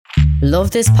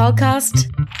Love this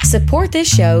podcast? Support this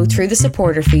show through the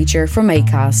supporter feature from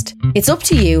Acast. It's up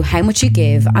to you how much you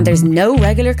give and there's no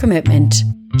regular commitment.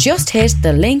 Just hit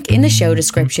the link in the show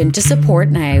description to support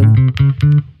now.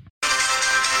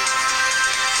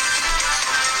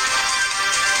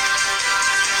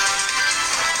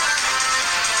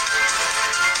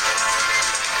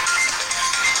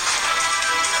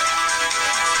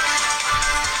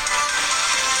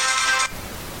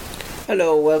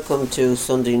 Hello, welcome to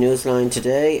Sunday Newsline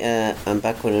today. I'm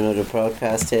back with another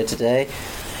broadcast here today.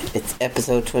 It's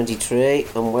episode 23.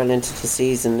 I'm well into the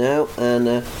season now, and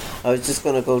I was just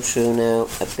going to go through now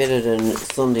a bit of the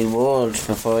Sunday World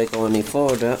before I go any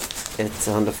further. It's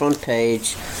on the front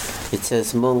page. It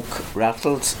says Monk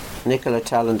rattled, Nicola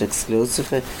Tallant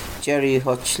exclusive. Jerry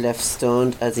Hutch left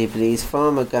stunned as he believes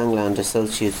former gangland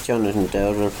associate Jonathan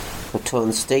Dowdall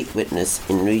returned state witness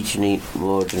in regionally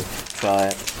murder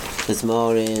trial. There's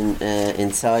more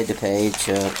inside the page.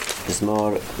 There's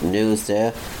more news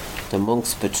there. The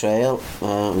Monk's betrayal.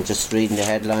 I'm just reading the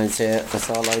headlines here. That's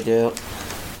all I do.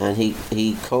 And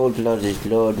he cold-blooded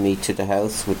lured me to the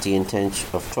house with the intention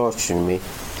of torturing me.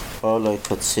 All I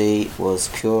could see was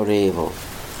pure evil.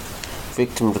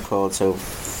 Victim recalls how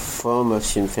former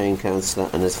Sinn Féin councillor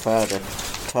and his father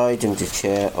tied him to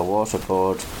chair a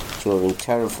waterboard during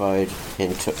terrified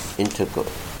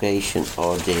interrogation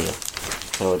ordeal.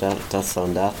 So that's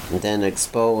on that. And then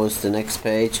exposed, the next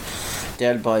page.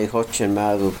 Delboy Hutch and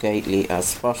Margot Gately are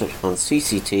spotted on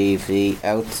CCTV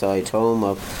outside home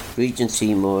of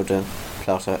Regency murder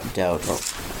plotter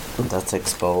Dowdall. And that's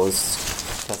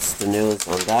exposed. That's the news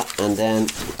on that. And then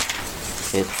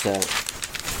it's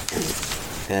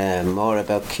more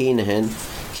about Keenahan.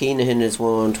 Keenahan has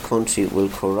warned country will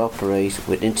cooperate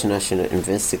with international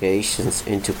investigations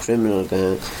into criminal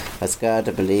gang as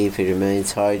Garda believe he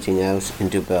remains hiding out in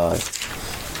Dubai,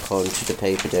 according to the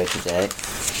paper there today.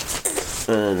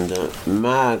 And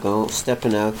Margot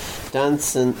stepping out,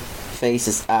 dancing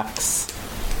faces acts,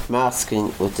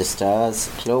 masking with the stars.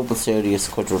 Global Series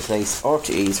could replace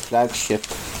RTE's flagship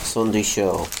Sunday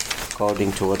show,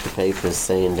 according to what the paper is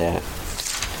saying there.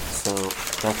 So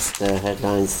that's the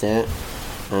headlines there.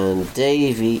 And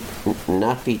Davy,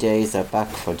 nappy days are back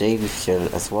for Davy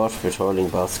Fitzgerald as Waterford hurling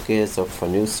boss gears up for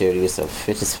new series of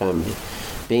Fittest Family.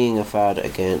 Being a father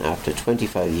again after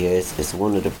 25 years is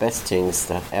one of the best things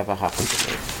that ever happened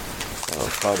to me. So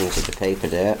according to the paper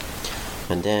there.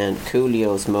 And then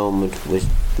Coolio's moment with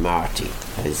Marty,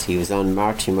 as he was on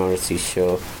Marty Morrissey's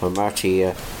show, or Marty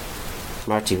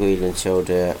Whelan show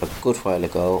there a good while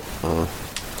ago.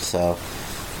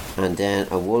 And then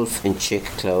A Wolf in Chick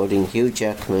Clothing. Hugh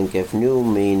Jackman gave new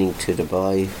meaning to the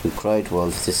boy who cried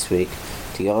wolf this week.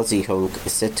 The Aussie hunk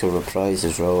is set to reprise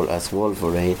his role as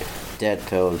Wolverine,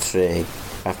 Deadpool 3,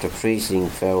 after previously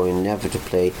vowing never to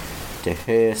play the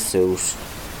hirsute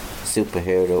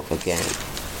superhero again.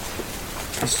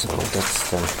 So that's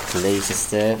the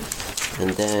latest there.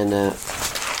 And then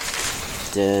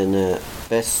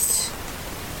Best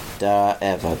Da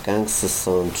Ever, Gangster's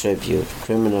Son tribute.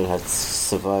 Criminal had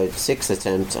survived 6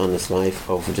 attempts on his life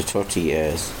over the 30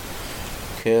 years.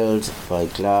 Killed by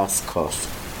glass cut.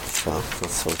 So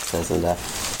that's what it says on that.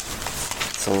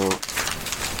 So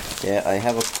yeah, I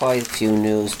have quite a few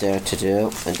news there to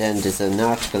do. And then there's an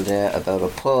article there about a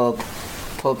pub.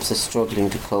 Pubs are struggling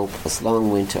to cope as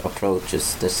long winter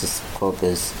approaches. This pub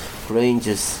is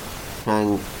Grange's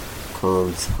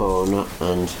Hangcombs Corner,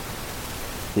 and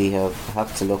we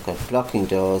have to look at blocking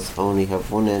doors, only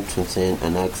have one entrance in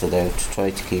and exit out to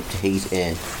try to keep the heat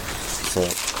in. So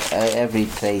every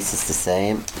place is the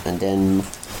same, and then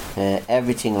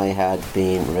everything I had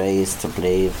been raised to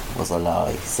believe was a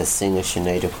lie, says singer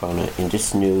Sinead O'Connor in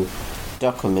this new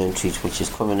documentary which is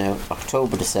coming out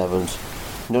October the 7th.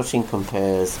 Nothing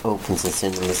Compares opens in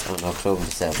cinemas on October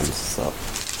the 7th. So,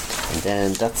 and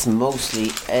then that's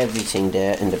mostly everything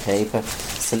there in the paper.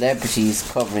 Celebrities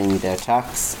covering their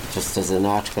tax. Just as an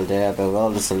article there about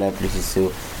all the celebrities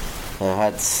who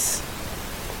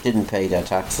didn't pay their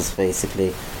taxes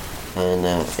basically, and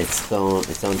it's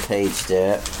on page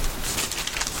there.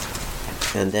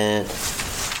 And then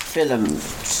film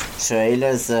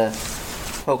trailers.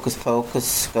 Hocus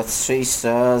Pocus got 3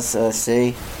 stars.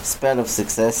 Spell of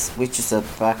Success. Witches are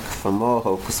back for more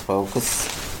Hocus Pocus.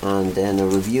 And then a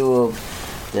review of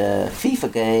the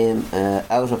FIFA game,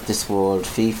 Out of This World.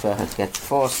 FIFA gets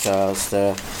 4 stars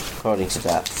there, according to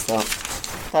that. So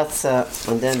that's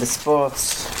and then the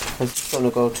sports. I'm just going to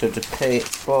go to the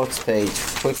sports page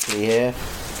quickly here.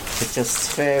 It's just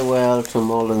farewell to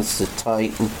Mullins, the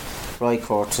Titan. Roy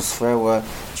Curtis, farewell.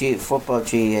 Football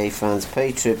GAA fans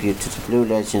pay tribute to the Blue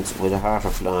Legends with a heart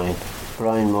of lion.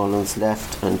 Ryan Mullins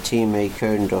left and teammate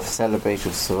Kieran Duff celebrated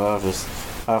with supporters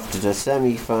after the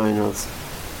semi-final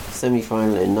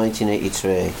in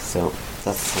 1983. So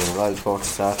that's the Royal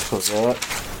Portage article there.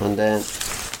 And then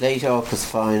late August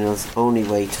finals, only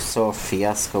way to sort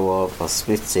fiasco of a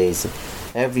split season.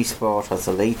 Every sport has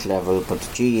a late level, but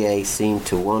the GAA seem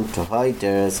to want to hide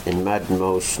theirs in Madden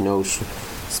notion.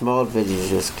 Small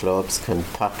villages clubs can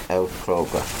pack out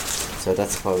progress. So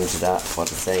that's according to that,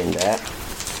 what it's saying there.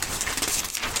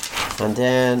 And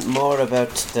then more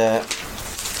about the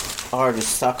Irish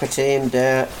soccer team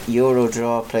there. Euro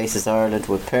draw places Ireland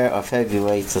with pair of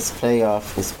heavyweights as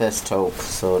playoff is best hope.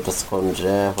 So that's going to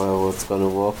there, how it's going to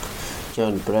work.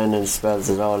 John Brennan spells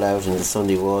it all out in the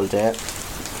Sunday World there.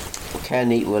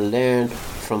 Kenny will learn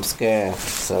from scare.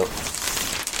 So,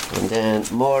 and then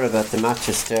more about the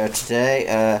matches there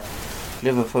today.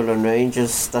 Liverpool and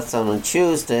Rangers, that's on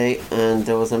Tuesday, and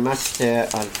there was a match there,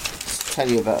 I'll tell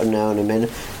you about it now in a minute.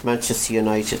 Manchester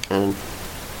United and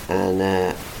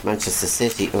Manchester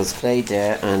City, it was played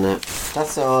there, and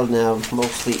that's all now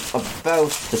mostly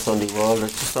about the Sunday World. I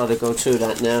just thought I'd go through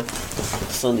that now,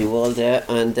 Sunday World there,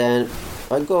 and then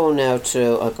I'll go on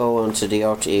to the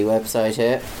RTE website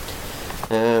here.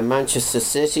 Manchester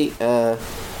City, let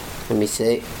me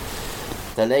see,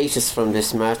 the latest from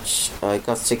this match, I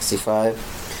got 65.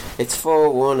 It's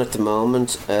 4-1 at the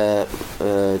moment,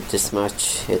 this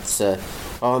match. It's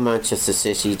all Manchester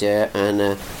City there,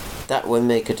 and that will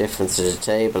make a difference to the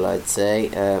table, I'd say.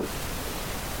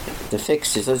 The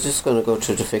fixtures, I'm just going to go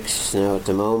through the fixtures now at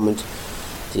the moment.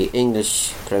 The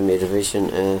English Premier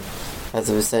Division, as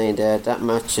I was saying there, that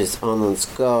match is on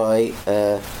Sky.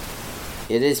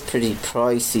 It is pretty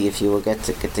pricey if you will get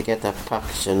that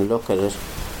package and look at it.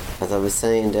 As I was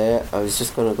saying there, I was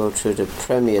just going to go through the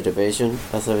Premier Division.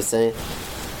 As I was saying,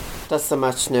 that's the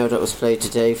match now that was played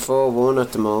today. 4-1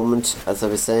 at the moment, as I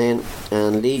was saying.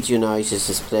 And Leeds United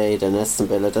is played and Aston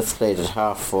Villa, that's played at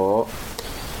 4:30.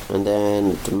 And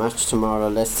then the match tomorrow,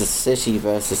 Leicester City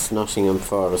versus Nottingham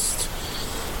Forest.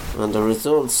 And the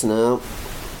results now,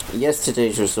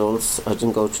 yesterday's results, I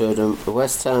didn't go through them.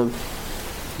 West Ham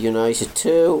United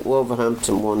 2,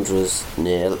 Wolverhampton Wanderers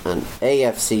 0, and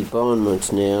AFC Bournemouth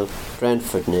 0,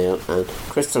 Brentford 0, and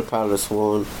Crystal Palace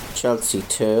 1, Chelsea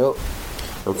 2,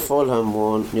 and Fulham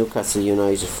 1, Newcastle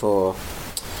United 4,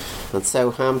 and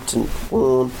Southampton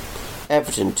 1,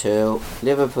 Everton 2,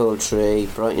 Liverpool 3,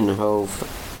 Brighton and Hove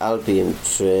Albion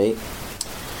 3,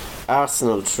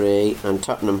 Arsenal 3, and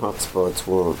Tottenham Hotspurs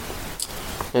 1.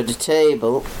 Now the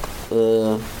table,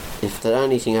 if there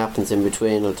anything happens in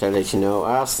between, I'll let you know.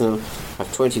 Arsenal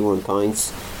have 21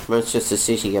 points. Manchester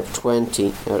City have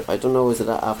 20. I don't know, is it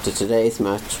after today's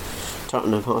match?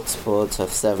 Tottenham Hotspurs have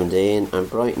 17. And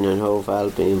Brighton and Hove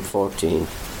Albion 14.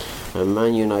 And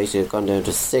Man United have gone down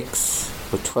to 6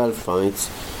 with 12 points.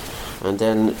 And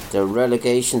then the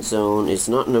relegation zone is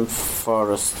Nottingham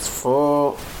Forest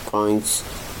 4 points.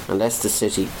 And Leicester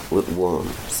City with 1.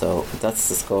 So that's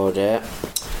the score there.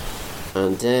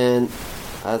 And then,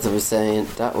 as I was saying,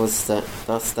 that's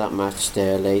that match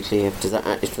there lately.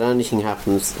 If anything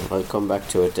happens, I'll come back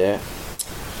to it there.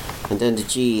 And then the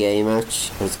GAA match,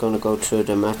 I was going to go through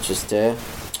the matches there.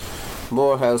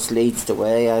 Morehouse leads the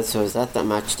way, as I was at that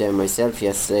match there myself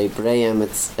yesterday. Bray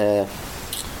Emmett's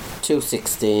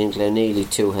 2-16, Glenealy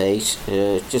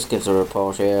 2-8. Just gives a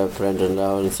report here, Brendan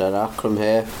Lawrence at Auckland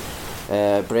here.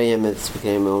 Bray Emmett's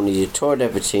became only the third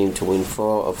ever team to win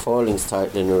 4 of Falling's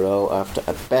title in a row after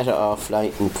a better off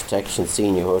lighting protection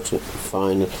senior hurling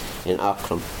final in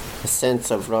Auckland. A sense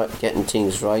of getting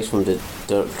things right from the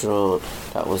drawn.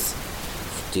 That was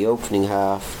the opening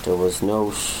half. There was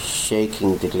no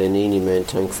shaking the Glenealy men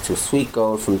thanks to a sweet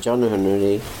goal from John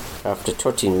Henry after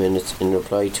 13 minutes in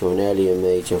reply to an earlier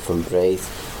major from Bray's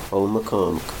Owen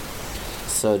McCormick.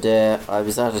 So there, I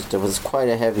was at it, there was quite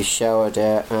a heavy shower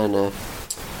there, and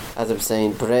as I'm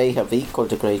saying, Bray have equalled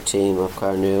the great team of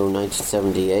Carnew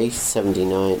 1978,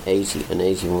 79, 80 and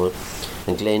 81,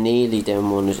 and Glenealy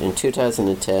then won it in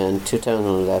 2010,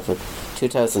 2011,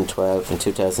 2012 and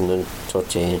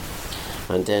 2013,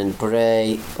 and then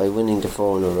Bray, by winning the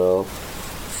 4 in a row,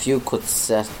 few could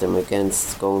set them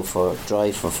against going for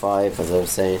drive for 5, as I was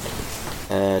saying.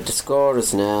 The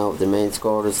scorers now, the main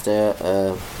scorers there,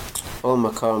 Owen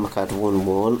McCormick had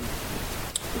 1-1,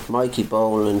 Mikey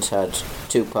Boland had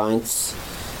 2 points,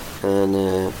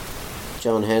 and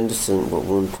John Henderson with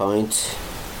 1 point,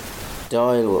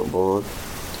 Doyle with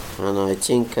 1, and I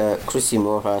think Chrissy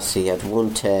Morehouse, he had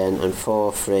 110 and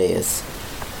 4 frays.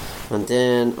 And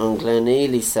then on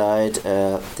Glenealy side,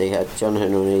 they had John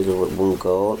Henry with 1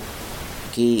 goal,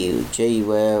 J.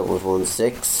 Ware with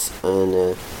 1-6,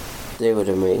 and They were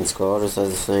the main scorers, as I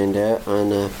was saying there,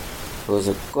 and it was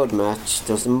a good match.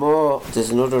 There's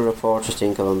another report I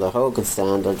think on the Hogan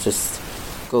stand. I'll just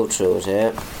go through it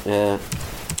here. There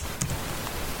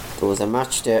was a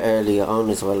match there earlier on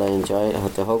as well. I enjoyed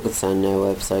it. The Hogan stand now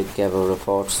website gave a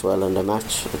report as well on the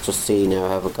match. I'll just see now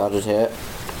how I got it here.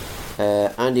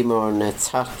 Andy Moore nets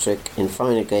hat-trick in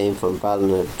final game from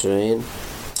Ballinadreen,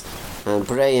 and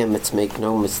Bray Emmett make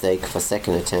no mistake for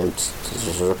second attempt.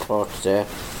 There's a report there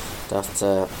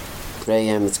that Bray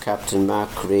Emmett's captain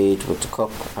Mark Reed with the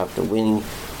cup after winning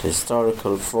the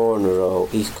historical 4 in a row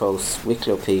East Coast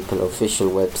Wicklow People official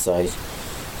website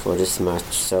for this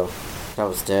match. So that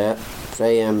was there.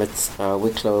 Bray Emmett's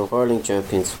Wicklow hurling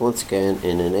champions once again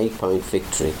in an 8-point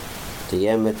victory. The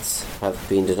Emmets have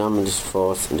been the dominant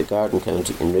force in the Garden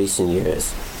County in recent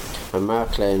years, and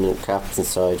Mark Lane and captain's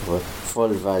side were full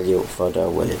value for their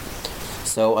win.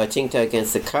 So I think they're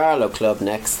against the Carlow Club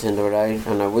next in the right,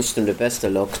 and I wish them the best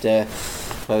of luck there.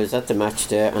 I was at the match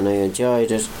there and I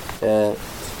enjoyed it there,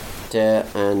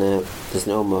 and there's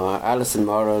no more. Alison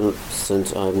Morrison,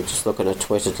 I'm just looking at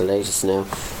Twitter, the latest now,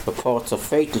 reports of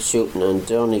fatal shooting on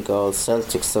Donegal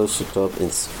Celtic Social Club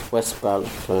in West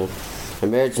Ballyclare.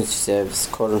 Emergency service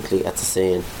currently at the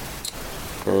scene.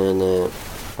 And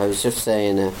I was just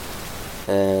saying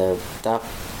that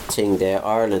thing there,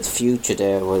 Ireland's future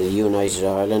there with United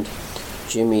Ireland.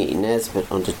 Jimmy Nesbitt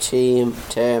on the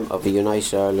term of a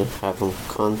United Ireland having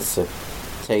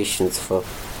consultations for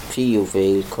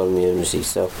PUV community.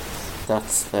 So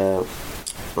that's I'm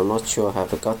not sure how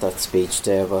I got that speech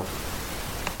there, but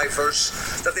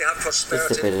that they have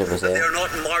prosperity, that they are not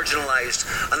marginalised,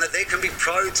 and that they can be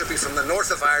proud to be from the north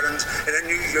of Ireland in a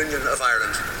new union of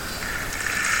Ireland.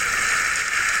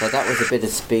 So that was a bit of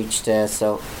speech there.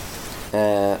 So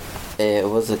it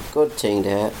was a good thing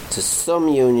there. To some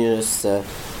unionists that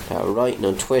are writing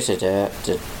on Twitter there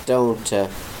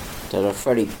that are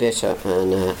very bitter,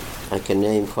 and I can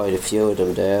name quite a few of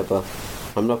them there, but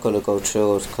I'm not going to go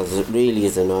through it because it really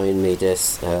is annoying me,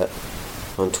 this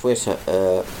on Twitter.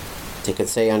 They can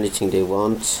say anything they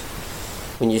want.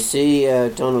 When you see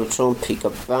Donald Trump, he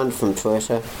got banned from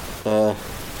Twitter.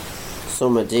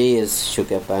 Some ideas should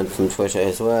get banned from Twitter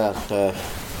as well.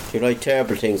 You write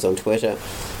terrible things on Twitter,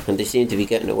 and they seem to be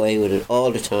getting away with it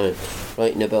all the time,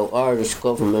 writing about Irish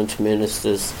government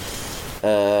ministers,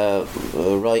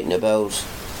 writing about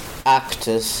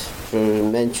actors,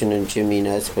 mentioning Jimmy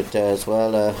Nesbitt there as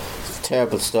well.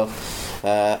 Terrible stuff.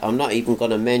 I'm not even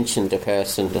going to mention the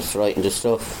person that's writing the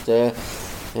stuff there.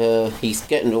 He's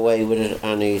getting away with it,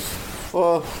 and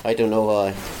I don't know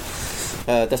why.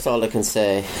 That's all I can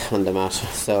say on the matter.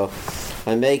 So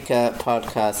I make a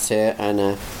podcast here,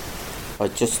 and I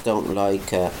just don't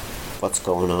like what's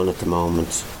going on at the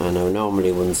moment, and I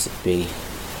normally wouldn't be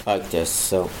like this.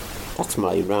 So that's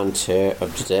my rant here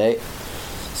of today.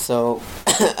 So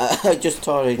I just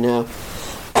thought I'd now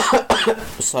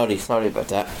sorry about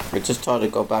that. I just thought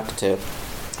I'd go back to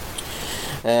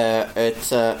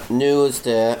it's news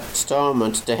there.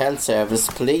 Stormont, the health service,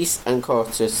 police and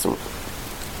court system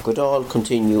could all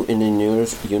continue in a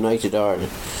United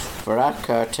Ireland.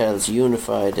 Varadkar tells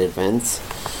unified events.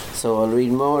 So I'll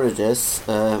read more of this.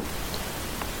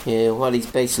 What he's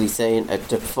basically saying, a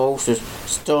devoted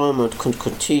Stormont could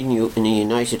continue in a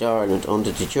United Ireland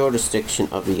under the jurisdiction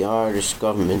of the Irish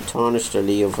government, Taoiseach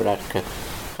Leo Varadkar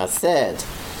has said.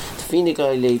 The Fine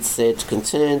Gael lead said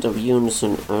concern of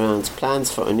unison around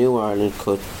plans for a new Ireland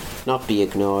could not be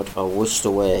ignored or wished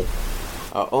away.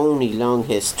 Our only long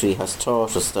history has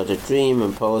taught us that a dream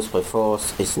imposed by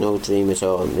force is no dream at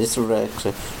all. Mr.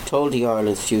 Rector told the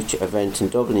Ireland's Future event in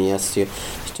Dublin yesterday.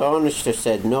 The Taoiseach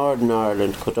said Northern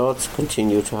Ireland could also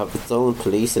continue to have its own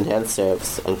police and health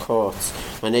service and courts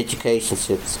and education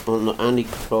systems under any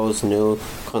proposed new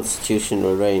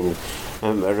constitutional arrangement.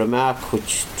 A remark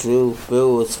which drew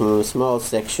boos from a small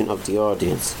section of the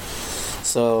audience.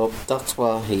 So that's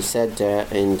what he said there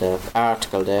in the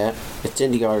article there. It's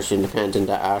in the Irish Independent,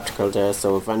 that article there,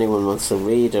 so if anyone wants to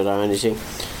read it or anything.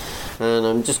 And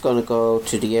I'm just going to go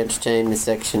to the entertainment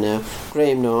section now.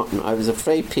 Graham Norton, I was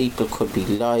afraid people could be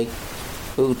like,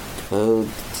 who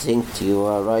think you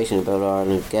are writing about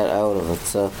Ireland, get out of it.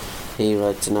 So he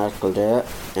writes an article there.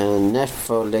 And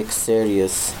Netflix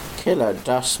series Killer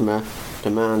Dashma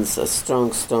demands a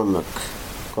strong stomach,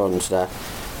 according to that.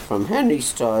 From Henry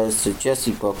Styles to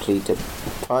Jessie Buckley, the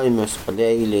primate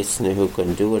lay listener who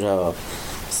can do it all.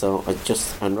 So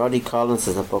and Roddy Collins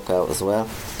has a book out as well.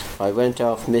 I went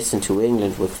off missing to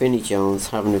England with Vinnie Jones,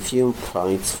 having a few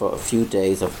pints for a few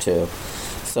days of tour.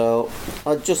 So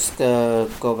I'll just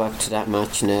go back to that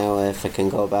match now, if I can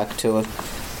go back to it.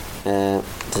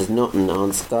 There's nothing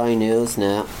on Sky News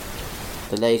now.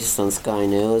 The latest on Sky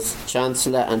News.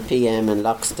 Chancellor and PM in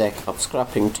lockstep of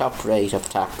scrapping top rate of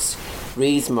tax.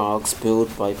 Rees-Mogg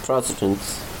booed by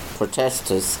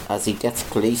protesters as he gets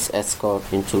police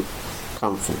escort into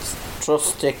conference.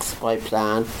 Truss sticks by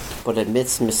plan but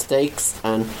admits mistakes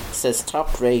and says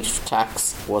top rate of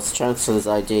tax was Chancellor's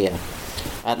idea.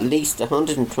 At least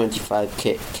 125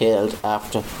 killed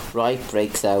after riot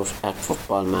breaks out at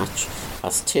football match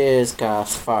as tears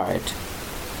gas fired.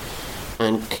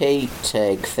 And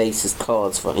KTEG faces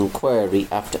calls for inquiry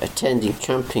after attending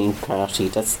campaign party.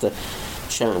 That's the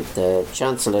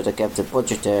Chancellor that gave the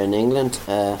budget there in England.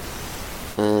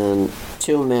 And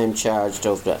 2 men charged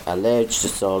over the alleged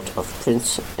assault of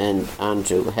Prince and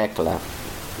Andrew Heckler.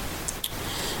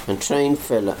 And train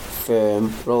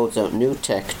firm rolls out new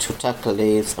tech to tackle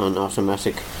leaves on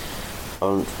automatic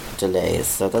delays.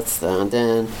 So that's that. And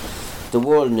then the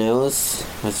world news.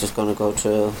 I was just going to go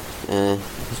through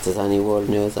if there's any world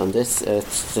news on this.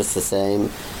 It's just the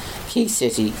same. Key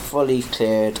city fully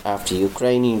cleared after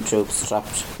Ukrainian troops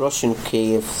trapped. Russian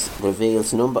Kiev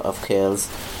reveals number of kills.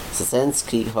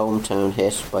 Zelensky hometown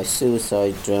hit by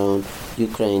suicide drone.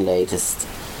 Ukraine latest.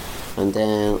 And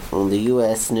then on the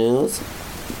US news,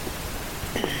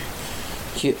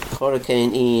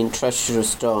 Hurricane Ian treacherous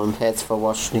storm heads for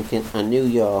Washington and New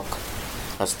York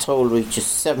as toll reaches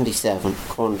 77,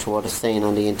 according to what is saying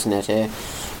on the internet here.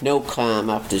 No calm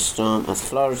after the storm as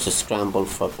Florida scrambled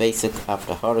for basic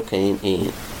after Hurricane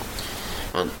Ian.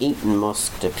 And Elon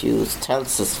Musk debuts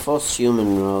Tesla's first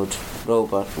human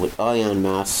robot with ion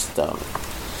mass style.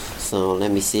 So let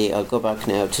me see, I'll go back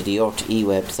now to the RTE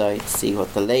website, see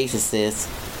what the latest is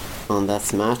on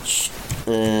that match.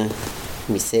 Let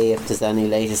me see if there's any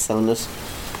latest on it.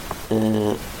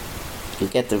 You'll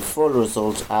get the full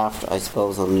result after, I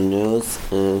suppose, on the news.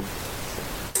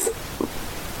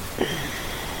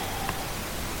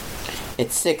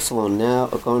 It's 6-1 now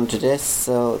according to this,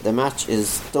 so the match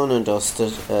is done and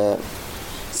dusted.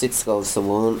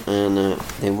 6-1, and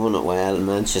they won it well,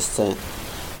 Manchester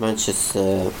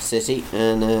City,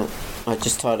 and I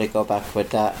just thought I'd go back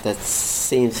with that. That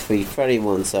seems to be very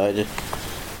one-sided.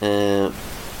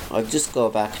 I'll just go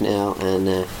back now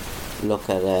and look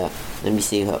at let me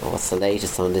see what's the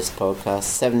latest on this podcast.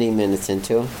 17 minutes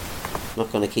into it. I'm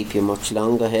not going to keep you much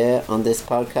longer here on this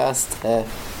podcast. I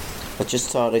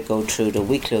just thought I'd go through the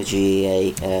Wicklow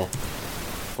GEA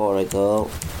before I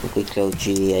go. The Wicklow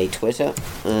GEA Twitter.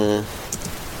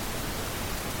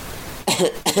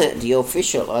 The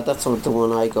official, that's the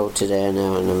one I go to there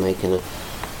now, and I'm making a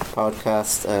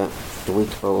podcast. The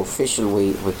Wicklow official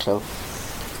Wicklow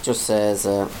just says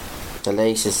the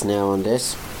latest now on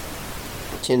this.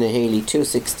 Tinnahealy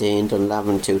 216,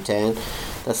 Dunlavin 210.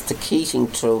 That's the Keating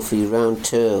Trophy round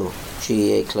 2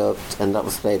 GEA club, and that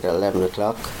was played at 11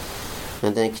 o'clock.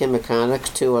 And then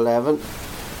Kilmechanic 211.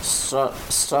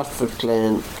 Stratford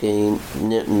Glen gained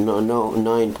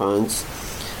 9 points.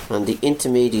 And the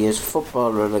intermediate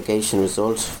football relegation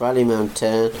results: Ballymount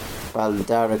 10,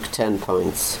 Baldarrick 10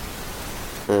 points.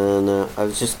 And I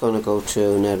was just going to go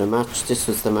through now the match. This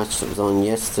was the match that was on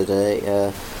yesterday.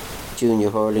 Junior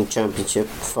Hurling Championship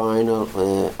final.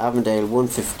 Avondale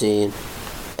 115,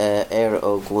 Éire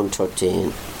Óg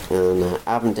 113. And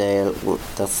Avondale,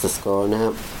 that's the score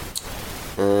now.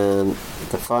 And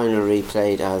the final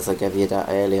replayed, as I gave you that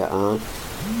earlier on.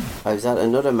 I was at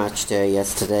another match there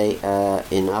yesterday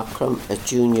in Aughrim, a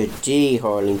Junior D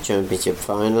Hurling Championship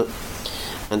final,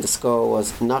 and the score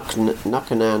was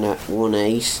Knockanana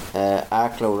 1-8,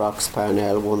 Arklow Rocks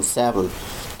Parnell 1-7.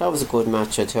 That was a good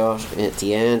match, I thought. At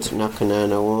the end,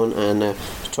 Knockanana won, and the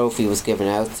trophy was given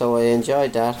out, so I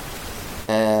enjoyed that.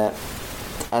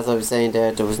 As I was saying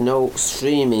there was no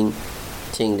streaming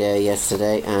thing there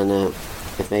yesterday, and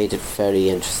it made it very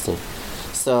interesting.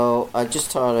 So I just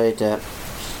thought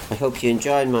I hope you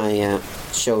enjoyed my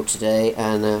show today,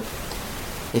 and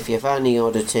if you have any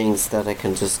other things that I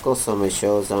can discuss on my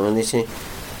shows or anything,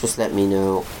 just let me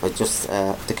know.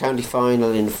 The county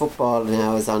final in football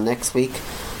now is on next week.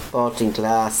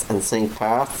 Baltinglass and St.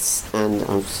 Paths, and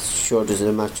I'm sure there's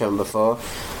a match on before.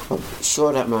 I'm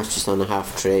sure that match is on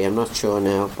 3:30. I'm not sure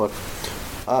now, but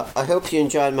I hope you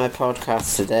enjoyed my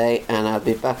podcast today, and I'll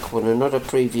be back with another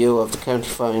preview of the county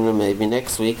final maybe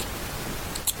next week.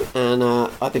 And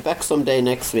I'll be back someday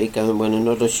next week and with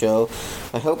another show.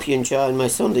 I hope you enjoyed my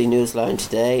Sunday newsline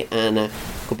today, and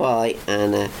goodbye,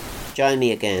 and join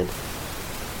me again.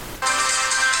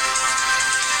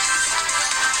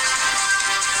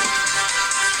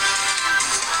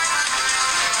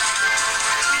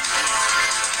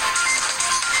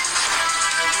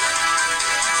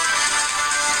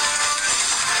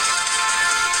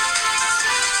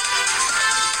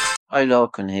 Hi,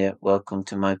 Lorcan here. Welcome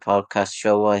to my podcast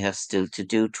show. I have still to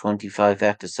do 25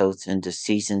 episodes in the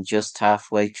season. Just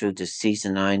halfway through the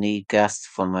season, I need guests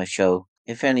for my show.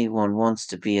 If anyone wants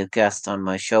to be a guest on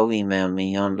my show, email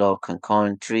me on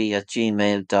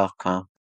lorcancoin3@gmail.com.